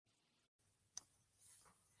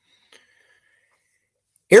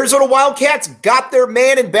Arizona Wildcats got their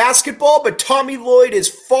man in basketball, but Tommy Lloyd is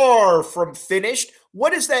far from finished.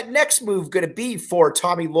 What is that next move going to be for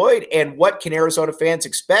Tommy Lloyd, and what can Arizona fans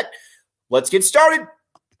expect? Let's get started.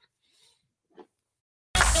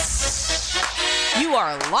 You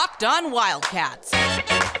are Locked On Wildcats,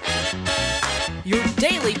 your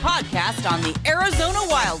daily podcast on the Arizona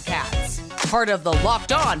Wildcats, part of the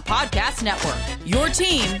Locked On Podcast Network, your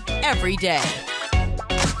team every day.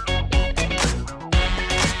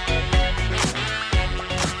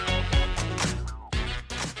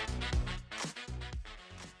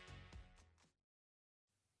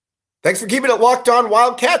 Thanks for keeping it Locked On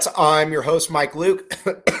Wildcats. I'm your host, Mike Luke.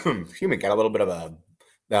 Got a little bit of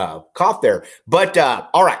a cough there. But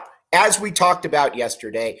all right, as we talked about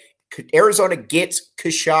yesterday, Arizona gets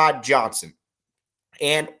Keshad Johnson.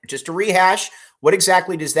 And just to rehash, what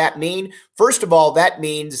exactly does that mean? First of all, that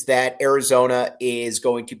means that Arizona is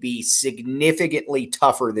going to be significantly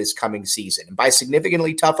tougher this coming season. And by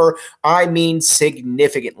significantly tougher, I mean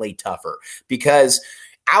significantly tougher. Because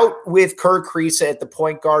out with Kerr Kriisa at the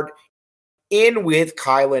point guard, in with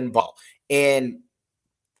Kylan Ball. And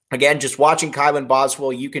again, just watching Kylan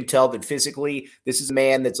Boswell, you can tell that physically this is a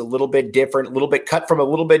man that's a little bit different, a little bit cut from a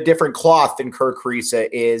little bit different cloth than Kerr Kriisa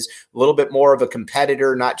is, a little bit more of a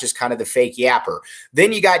competitor, not just kind of the fake yapper.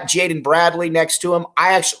 Then you got Jaden Bradley next to him.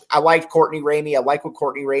 I like Courtney Ramey. I like what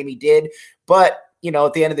Courtney Ramey did. But, you know,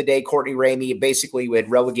 at the end of the day, Courtney Ramey basically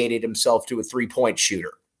had relegated himself to a three-point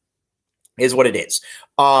shooter. Is what it is.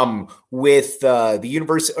 With Jaden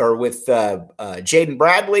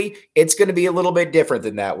Bradley, it's going to be a little bit different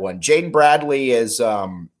than that one. Jaden Bradley is a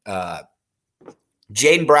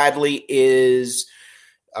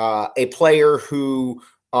player who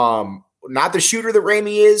not the shooter that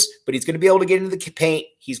Ramey is, but he's going to be able to get into the paint.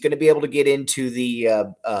 He's going to be able to get into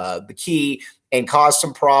the key and cause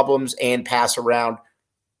some problems and pass around.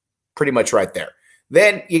 Pretty much right there.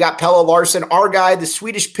 Then you got Pelle Larsson, our guy, the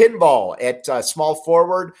Swedish pinball at small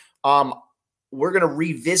forward. We're going to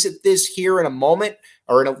revisit this here in a moment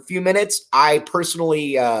or in a few minutes. I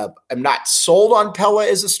personally am not sold on Pelle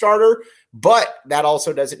as a starter, but that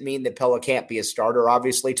also doesn't mean that Pelle can't be a starter.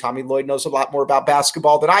 Obviously, Tommy Lloyd knows a lot more about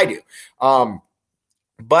basketball than I do.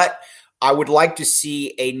 But I would like to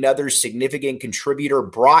see another significant contributor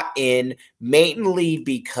brought in, mainly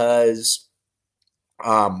because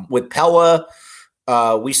with Pelle,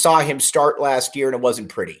 we saw him start last year, and it wasn't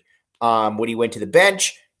pretty. When he went to the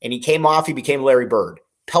bench and he came off, he became Larry Bird,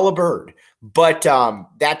 Pelle Bird. But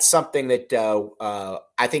that's something that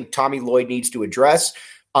I think Tommy Lloyd needs to address.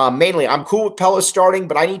 Mainly, I'm cool with Pelle starting,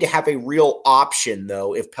 but I need to have a real option,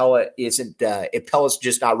 though, if Pelle's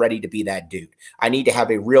just not ready to be that dude. I need to have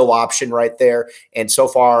a real option right there. And so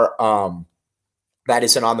far, that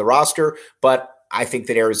isn't on the roster, but I think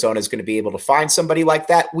that Arizona is going to be able to find somebody like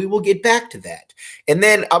that. We will get back to that. And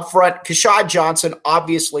then up front, Keshad Johnson,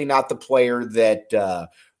 obviously not the player that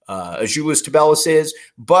Azuolas Tubelis is,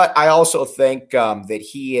 but I also think that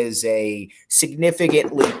he is a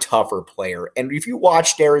significantly tougher player. And if you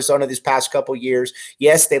watched Arizona this past couple years,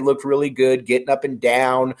 yes, they looked really good, getting up and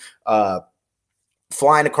down,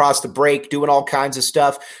 flying across the break, doing all kinds of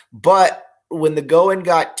stuff. But when the going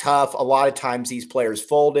got tough, a lot of times these players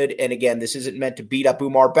folded. And again, this isn't meant to beat up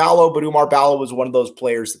Oumar Ballo, but Oumar Ballo was one of those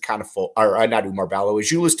players that kind of folded. Or not Oumar Ballo,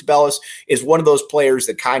 Azuolas Tubelis is one of those players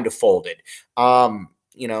that kind of folded.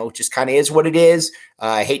 Just kind of is what it is.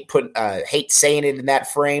 I hate saying it in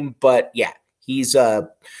that frame, but yeah, he's when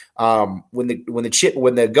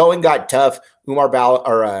the going got tough, Oumar Ballo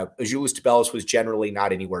or Azuolas Tubelis was generally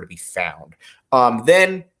not anywhere to be found.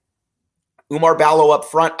 Then Oumar Ballo up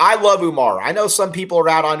front. I love Oumar. I know some people are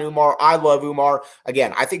out on Oumar. I love Oumar.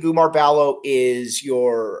 Again, I think Oumar Ballo is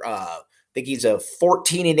I think he's a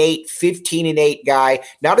 14-8, 15-8 guy.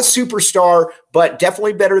 Not a superstar, but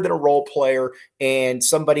definitely better than a role player and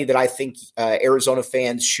somebody that I think Arizona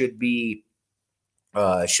fans should be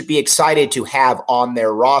excited to have on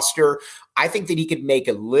their roster. I think that he could make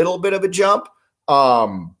a little bit of a jump,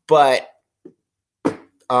 but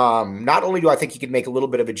not only do I think he could make a little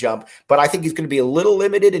bit of a jump, but I think he's going to be a little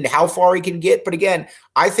limited in how far he can get. But again,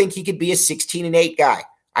 I think he could be a 16-8 guy.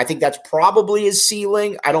 I think that's probably his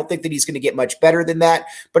ceiling. I don't think that he's going to get much better than that.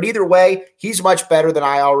 But either way, he's much better than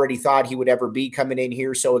I already thought he would ever be coming in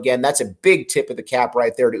here. So again, that's a big tip of the cap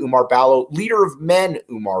right there to Oumar Ballo, leader of men,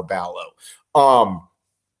 Oumar Ballo.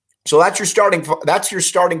 So that's your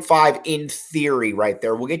starting five in theory right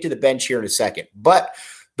there. We'll get to the bench here in a second. But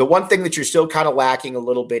the one thing that you're still kind of lacking a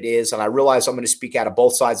little bit is, and I realize I'm going to speak out of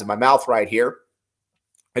both sides of my mouth right here.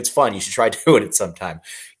 It's fun. You should try doing it sometime.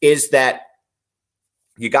 Is that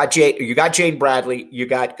you got Jane Bradley, you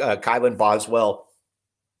got Kylan Boswell,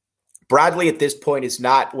 Bradley at this point is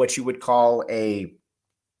not what you would call a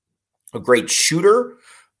great shooter.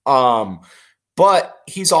 But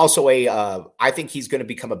he's also I think he's going to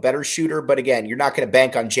become a better shooter. But again, you're not going to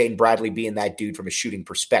bank on Jane Bradley being that dude from a shooting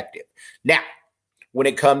perspective. Now, when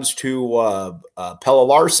it comes to Pelle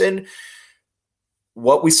Larsson,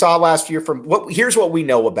 what we saw last year here's what we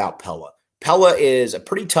know about Pelle. Pelle is a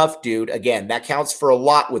pretty tough dude. Again, that counts for a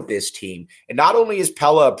lot with this team. And not only is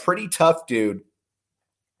Pelle a pretty tough dude,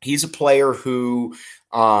 he's a player who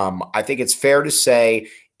I think it's fair to say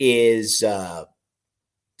is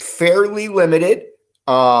fairly limited.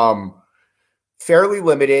 And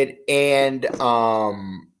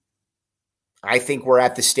I think we're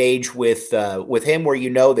at the stage with him where you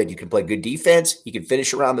know that you can play good defense. He can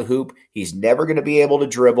finish around the hoop. He's never going to be able to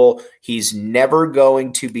dribble. He's never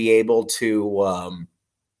going to be able to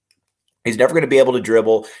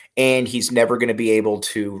dribble, and he's never going to be able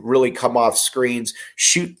to really come off screens,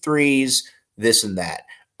 shoot threes, this and that.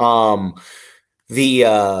 I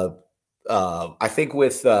think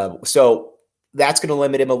so that's going to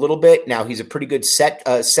limit him a little bit. Now he's a pretty good set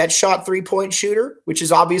shot 3-point shooter, which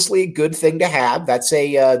is obviously a good thing to have. That's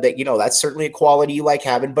that's certainly a quality you like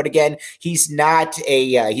having. But again, he's not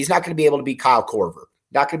going to be able to be Kyle Korver.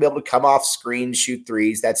 Not going to be able to come off screens, shoot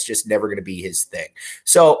threes. That's just never going to be his thing.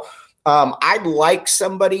 So I'd like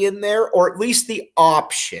somebody in there, or at least the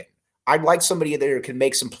option. I'd like somebody there who can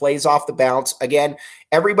make some plays off the bounce. Again,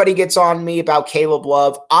 everybody gets on me about Caleb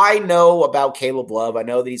Love. I know about Caleb Love. I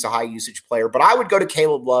know that he's a high usage player, but I would go to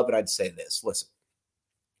Caleb Love and I'd say this. Listen,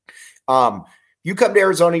 you come to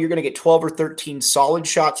Arizona, you're going to get 12 or 13 solid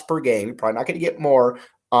shots per game. You're probably not going to get more.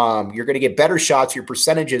 You're going to get better shots. Your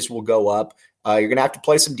percentages will go up. You're going to have to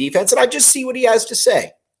play some defense, and I just see what he has to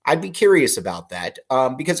say. I'd be curious about that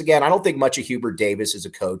because, again, I don't think much of Hubert Davis as a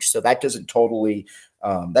coach, so that doesn't totally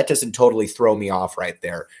throw me off right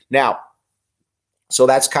there. Now, so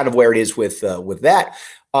that's kind of where it is with that.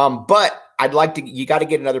 But you got to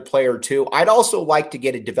get another player or two. I'd also like to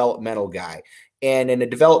get a developmental guy. And in a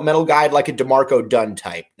developmental guy, I'd like a DeMarco Dunn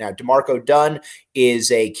type. Now, DeMarco Dunn is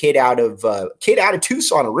a kid out of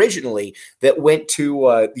Tucson originally that went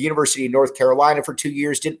to the University of North Carolina for 2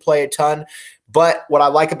 years, didn't play a ton. But what I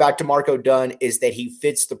like about DeMarco Dunn is that he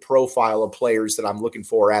fits the profile of players that I'm looking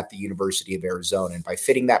for at the University of Arizona. And by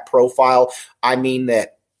fitting that profile, I mean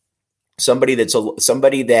that somebody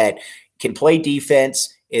that can play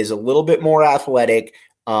defense, is a little bit more athletic,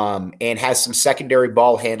 and has some secondary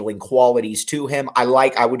ball handling qualities to him.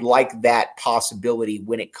 I would like that possibility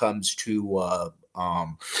when it comes to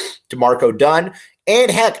DeMarco Dunn.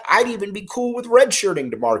 And heck, I'd even be cool with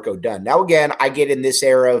redshirting DeMarco Dunn. Now, again, I get in this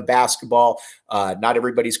era of basketball, not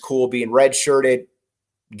everybody's cool being redshirted.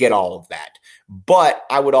 Get all of that. But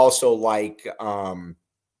I would also like that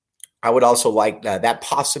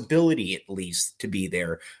possibility at least to be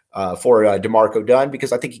there for DeMarco Dunn,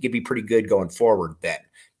 because I think he could be pretty good going forward then.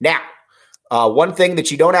 Now, one thing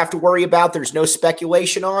that you don't have to worry about, there's no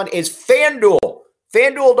speculation on, is FanDuel.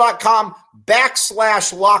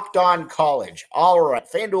 FanDuel.com/LockedOnCollege. All right,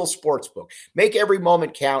 FanDuel Sportsbook. Make every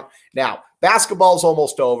moment count. Now, basketball's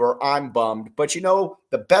almost over. I'm bummed. But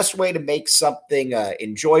the best way to make something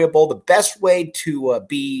enjoyable, the best way to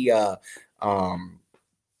be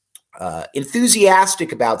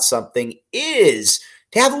enthusiastic about something is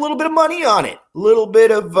to have a little bit of money on it, a little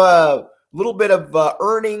bit of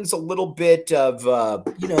earnings, a little bit of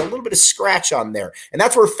scratch on there. And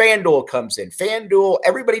that's where FanDuel comes in. FanDuel,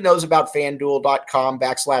 everybody knows about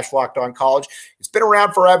FanDuel.com/LockedOnCollege. It's been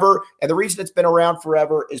around forever. And the reason it's been around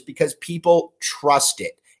forever is because people trust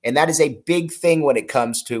it. And that is a big thing when it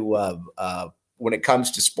comes to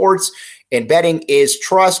sports and betting is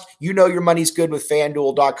trust. Your money's good with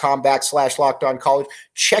FanDuel.com/LockedOnCollege.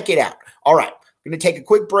 Check it out. All right. We're going to take a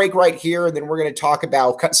quick break right here, and then we're going to talk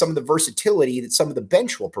about some of the versatility that some of the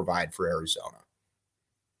bench will provide for Arizona.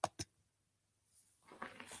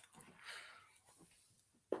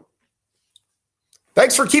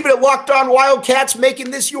 Thanks for keeping it locked on Wildcats, making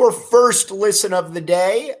this your first listen of the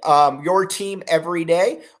day, your team every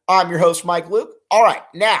day. I'm your host, Mike Luke. All right,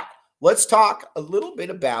 now let's talk a little bit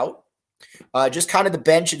about just kind of the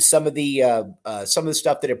bench and some of the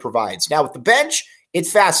stuff that it provides. Now, with the bench, it's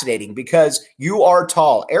fascinating because you are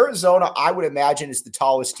tall. Arizona, I would imagine, is the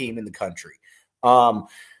tallest team in the country.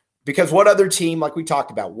 Because what other team, like we talked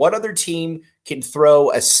about, what other team can throw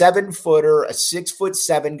a 7-footer, a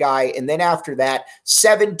 6'7" guy, and then after that,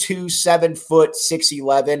 7'2", 7 foot,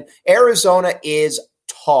 6'11"? Arizona is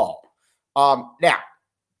tall. Now,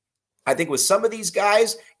 I think with some of these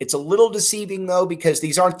guys, it's a little deceiving, though, because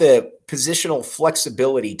these aren't the positional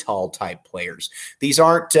flexibility tall type players. These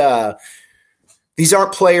aren't these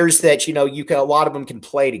aren't players that, a lot of them can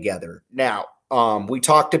play together. Now, we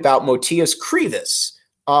talked about Motias Krivas.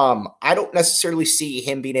 I don't necessarily see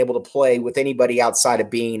him being able to play with anybody outside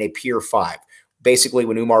of being a pure 5. Basically,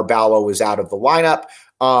 when Umar Ballo was out of the lineup,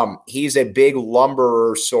 he's a big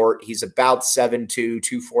lumberer sort. He's about 7'2",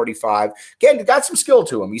 245. Again, got some skill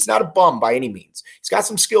to him. He's not a bum by any means. He's got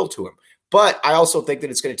some skill to him. But I also think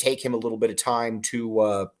that it's going to take him a little bit of time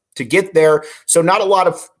to get there. So not a lot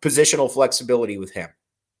of positional flexibility with him.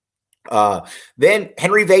 Then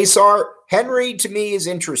Henry Vasar. Henry to me is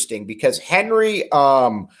interesting because Henry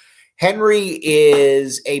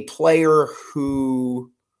is a player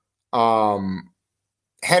who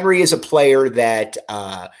Henry is a player that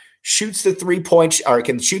shoots the 3-point or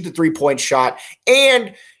can shoot the 3-point shot,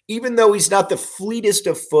 and even though he's not the fleetest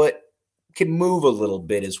of foot, can move a little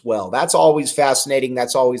bit as well. That's always fascinating.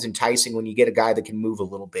 That's always enticing when you get a guy that can move a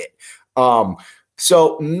little bit.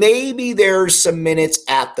 So maybe there's some minutes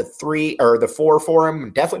at the 3 or the 4 for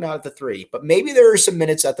him. Definitely not at the 3, but maybe there are some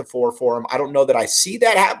minutes at the 4 for him. I don't know that I see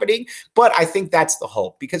that happening, but I think that's the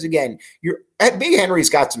hope because again, Big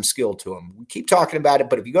Henry's got some skill to him. We keep talking about it,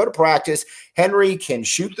 but if you go to practice, Henry can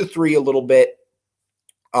shoot the 3 a little bit.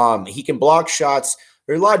 He can block shots.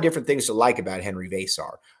 There are a lot of different things to like about Henry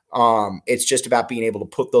Vasar. It's just about being able to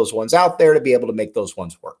put those ones out there to be able to make those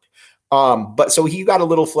ones work. But so he got a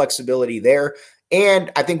little flexibility there.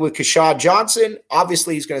 And I think with Kashad Johnson,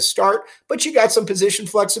 obviously he's going to start, but you got some position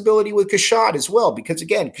flexibility with Kashad as well. Because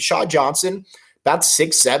again, Kashad Johnson, about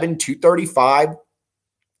 6'7", 235,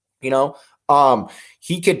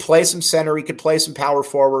 he could play some center. He could play some power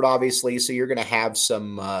forward, obviously. So you're going to have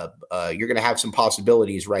some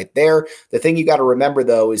possibilities right there. The thing you got to remember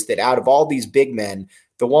though, is that out of all these big men,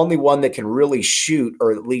 the only one that can really shoot,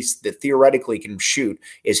 or at least that theoretically can shoot,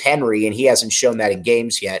 is Henry, and he hasn't shown that in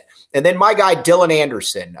games yet. And then my guy, Dylan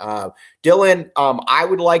Anderson. Dylan,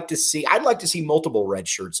 I'd like to see multiple red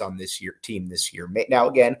shirts on this team this year. Now,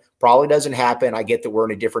 again, probably doesn't happen. I get that we're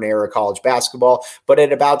in a different era of college basketball, but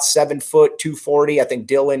at about 7 foot, 240, I think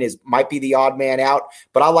Dylan might be the odd man out.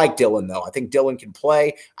 But I like Dylan, though. I think Dylan can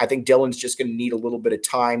play. I think Dylan's just going to need a little bit of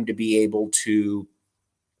time to be able to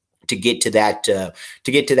get to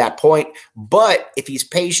that point. But if he's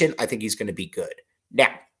patient, I think he's going to be good.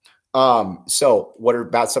 Now, so what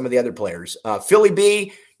about some of the other players? Philly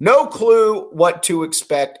B, no clue what to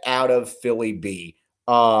expect out of Philly B.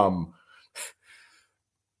 No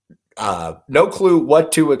clue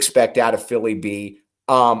what to expect out of Philly B.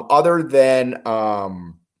 Other than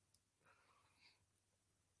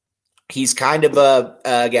he's kind of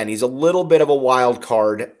he's a little bit of a wild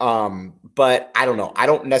card. But I don't know. I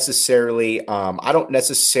don't necessarily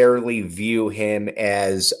view him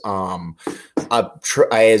as a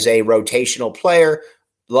rotational player.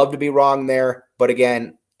 Love to be wrong there, but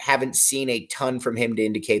again, haven't seen a ton from him to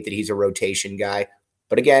indicate that he's a rotation guy.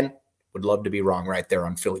 But again, would love to be wrong right there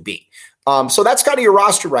on Philly B. So that's kind of your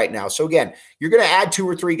roster right now. So again, you're going to add 2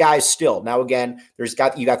 or 3 guys still. Now again,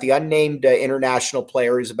 you got the unnamed international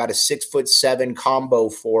player who's about a 6'7" combo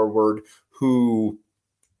forward who.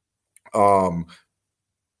 A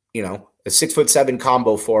 6'7"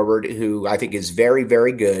 combo forward who I think is very,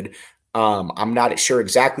 very good. I'm not sure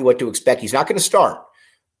exactly what to expect. He's not going to start.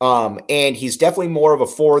 And he's definitely more of a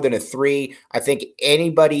 4 than a 3. I think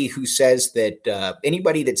anybody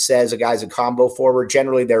that says a guy's a combo forward,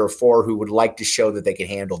 generally they're a 4 who would like to show that they can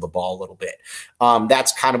handle the ball a little bit.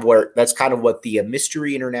 That's kind of what the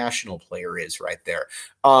mystery international player is right there.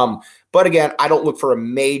 But again, I don't look for a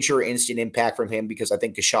major instant impact from him because I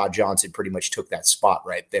think Kashad Johnson pretty much took that spot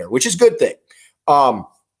right there, which is a good thing.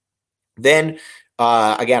 Then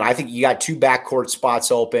again, I think you got 2 backcourt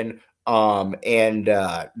spots open. And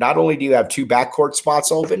not only do you have 2 backcourt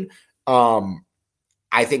spots open,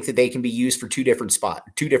 I think that they can be used for 2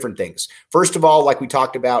 different things. First of all, like we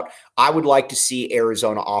talked about, I would like to see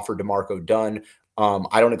Arizona offer DeMarco Dunn.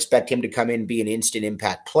 I don't expect him to come in and be an instant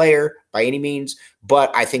impact player by any means,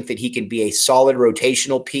 but I think that he can be a solid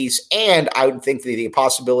rotational piece. And I would think that the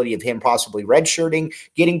possibility of him possibly redshirting,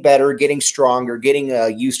 getting better, getting stronger, getting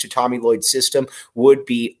used to Tommy Lloyd's system would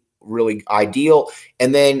be really ideal.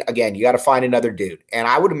 And then again, you got to find another dude. And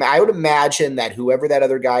I would imagine that whoever that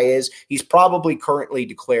other guy is, he's probably currently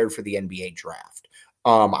declared for the NBA draft.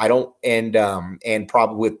 And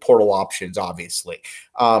probably with portal options, obviously.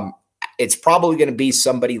 It's probably going to be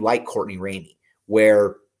somebody like Courtney Ramey,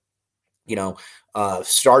 where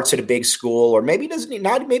starts at a big school, or maybe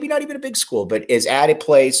not even a big school, but is at a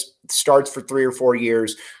place, starts for 3 or 4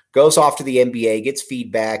 years, goes off to the NBA, gets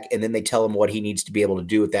feedback, and then they tell him what he needs to be able to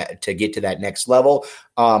do with that to get to that next level.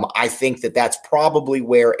 I think that's probably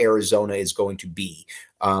where Arizona is going to be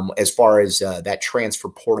as far as that transfer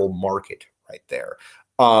portal market right there.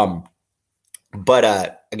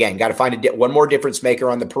 But again, got to find one more difference maker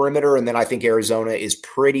on the perimeter, and then I think Arizona is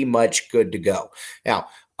pretty much good to go. Now,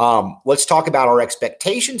 let's talk about our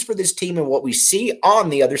expectations for this team and what we see on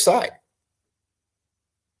the other side.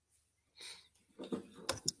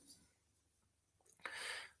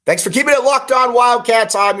 Thanks for keeping it locked on,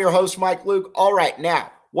 Wildcats. I'm your host, Mike Luke. All right,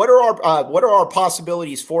 now, what are our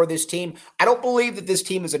possibilities for this team? I don't believe that this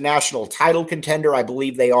team is a national title contender. I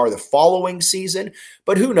believe they are the following season,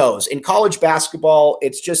 but who knows? In college basketball,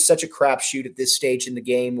 it's just such a crapshoot at this stage in the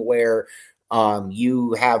game where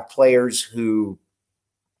you have players who,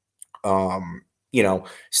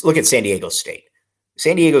 look at San Diego State.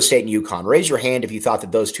 San Diego State and UConn. Raise your hand if you thought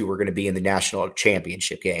that those two were going to be in the national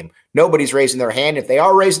championship game. Nobody's raising their hand. If they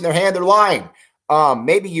are raising their hand, they're lying.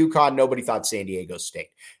 Maybe UConn. Nobody thought San Diego State.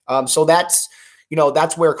 So that's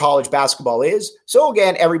where college basketball is. So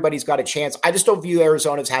again, everybody's got a chance. I just don't view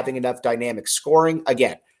Arizona as having enough dynamic scoring.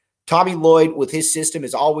 Again, Tommy Lloyd with his system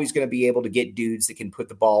is always going to be able to get dudes that can put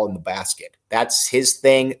the ball in the basket. That's his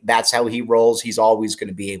thing. That's how he rolls. He's always going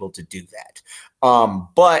to be able to do that.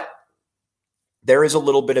 But there is a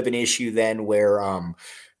little bit of an issue then where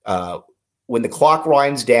when the clock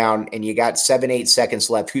winds down and you got 7-8 seconds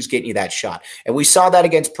left, who's getting you that shot? And we saw that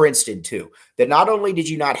against Princeton too, that not only did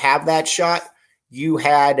you not have that shot, you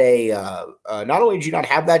had not only did you not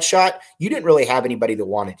have that shot, you didn't really have anybody that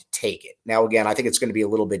wanted to take it. Now, again, I think it's going to be a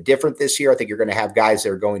little bit different this year. I think you're going to have guys that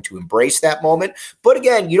are going to embrace that moment. But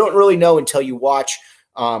again, you don't really know until you watch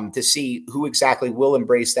to see who exactly will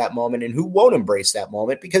embrace that moment and who won't embrace that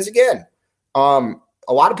moment. Because again, a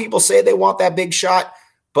lot of people say they want that big shot,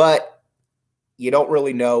 but you don't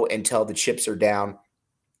really know until the chips are down.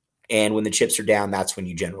 And when the chips are down, that's when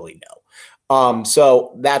you generally know.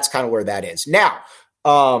 So that's kind of where that is. Now,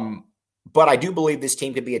 but I do believe this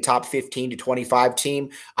team could be a top 15 to 25 team.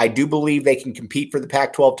 I do believe they can compete for the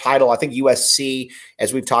Pac-12 title. I think USC,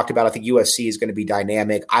 as we've talked about, I think USC is going to be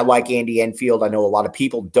dynamic. I like Andy Enfield. I know a lot of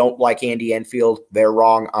people don't like Andy Enfield. They're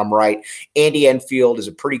wrong. I'm right. Andy Enfield is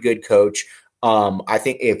a pretty good coach. I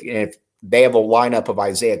think if they have a lineup of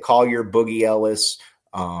Isaiah Collier, Boogie Ellis,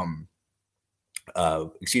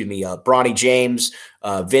 Bronny James,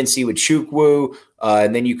 Vincey with Chukwu,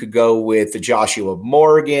 and then you could go with the Joshua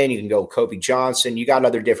Morgan. You can go with Kobe Johnson. You got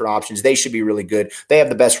other different options. They should be really good. They have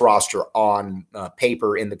the best roster on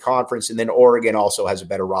paper in the conference, and then Oregon also has a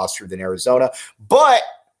better roster than Arizona. But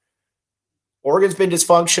Oregon's been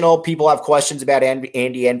dysfunctional. People have questions about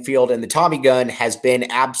Andy Enfield, and the Tommy gun has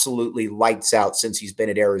been absolutely lights out since he's been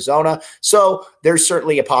at Arizona. So there's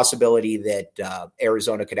certainly a possibility that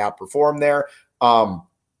Arizona could outperform there.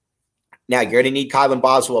 Now, you're going to need Kylan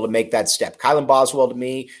Boswell to make that step. Kylan Boswell, to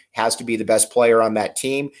me, has to be the best player on that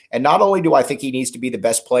team. And not only do I think he needs to be the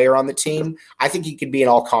best player on the team, I think he can be an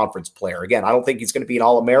all-conference player. Again, I don't think he's going to be an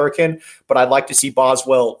All-American, but I'd like to see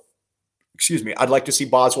Boswell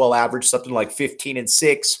average something like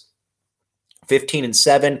 15-6,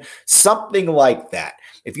 15-7, something like that.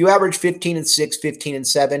 If you average 15-6,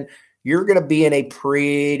 15-7, you're going to be in a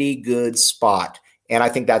pretty good spot. And I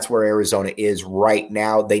think that's where Arizona is right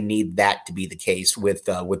now. They need that to be the case with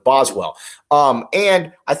Boswell.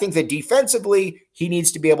 And I think that defensively, he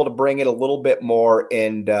needs to be able to bring it a little bit more.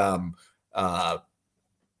 And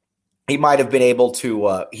he might have been able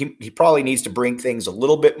to he probably needs to bring things a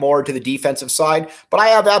little bit more to the defensive side. But I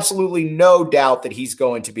have absolutely no doubt that he's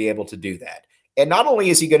going to be able to do that. And not only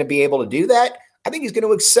is he going to be able to do that, I think he's going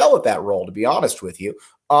to excel at that role, to be honest with you.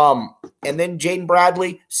 And then Jaden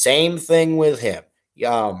Bradley, same thing with him.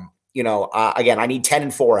 Again, I need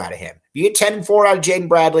 10-4 out of him. You get 10-4 out of Jaden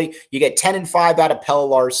Bradley, you get 10-5 out of Pelle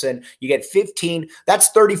Larson, you get 15. That's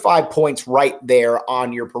 35 points right there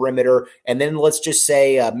on your perimeter. And then let's just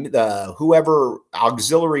say whoever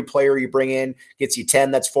auxiliary player you bring in gets you 10.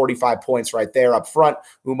 That's 45 points right there up front.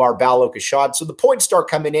 Umar Ballo-Kashad. So the points start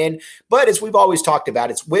coming in. But as we've always talked about,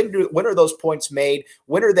 it's when are those points made?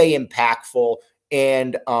 When are they impactful?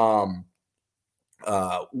 And when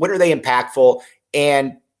are they impactful?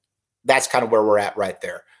 And that's kind of where we're at right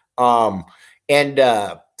there.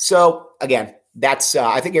 So again, that's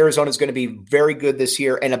I think Arizona is going to be very good this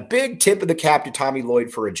year, and a big tip of the cap to Tommy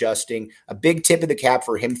Lloyd for adjusting, a big tip of the cap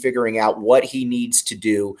for him figuring out what he needs to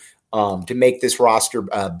do to make this roster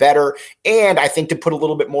better. And I think to put a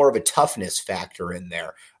little bit more of a toughness factor in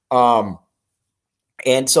there.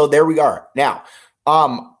 And so there we are. Now,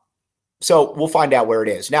 so we'll find out where it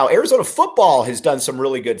is. Now, Arizona football has done some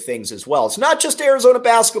really good things as well. It's not just Arizona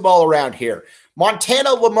basketball around here. Montana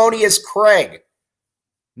Lamonius Craig,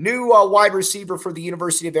 new wide receiver for the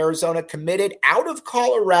University of Arizona, committed out of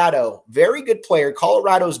Colorado. Very good player,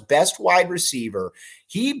 Colorado's best wide receiver.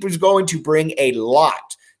 He was going to bring a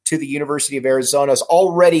lot to the University of Arizona's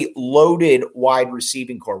already loaded wide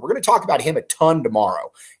receiving core. We're going to talk about him a ton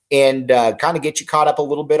tomorrow and kind of get you caught up a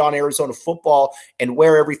little bit on Arizona football and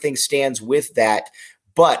where everything stands with that.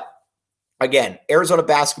 But again, Arizona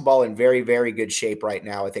basketball in very, very good shape right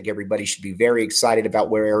now. I think everybody should be very excited about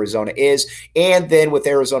where Arizona is. And then with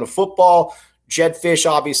Arizona football, Jedd Fisch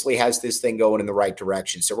obviously has this thing going in the right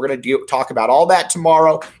direction. So we're going to talk about all that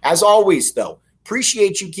tomorrow. As always, though,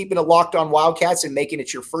 appreciate you keeping it locked on Wildcats and making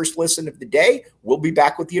it your first listen of the day. We'll be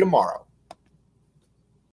back with you tomorrow.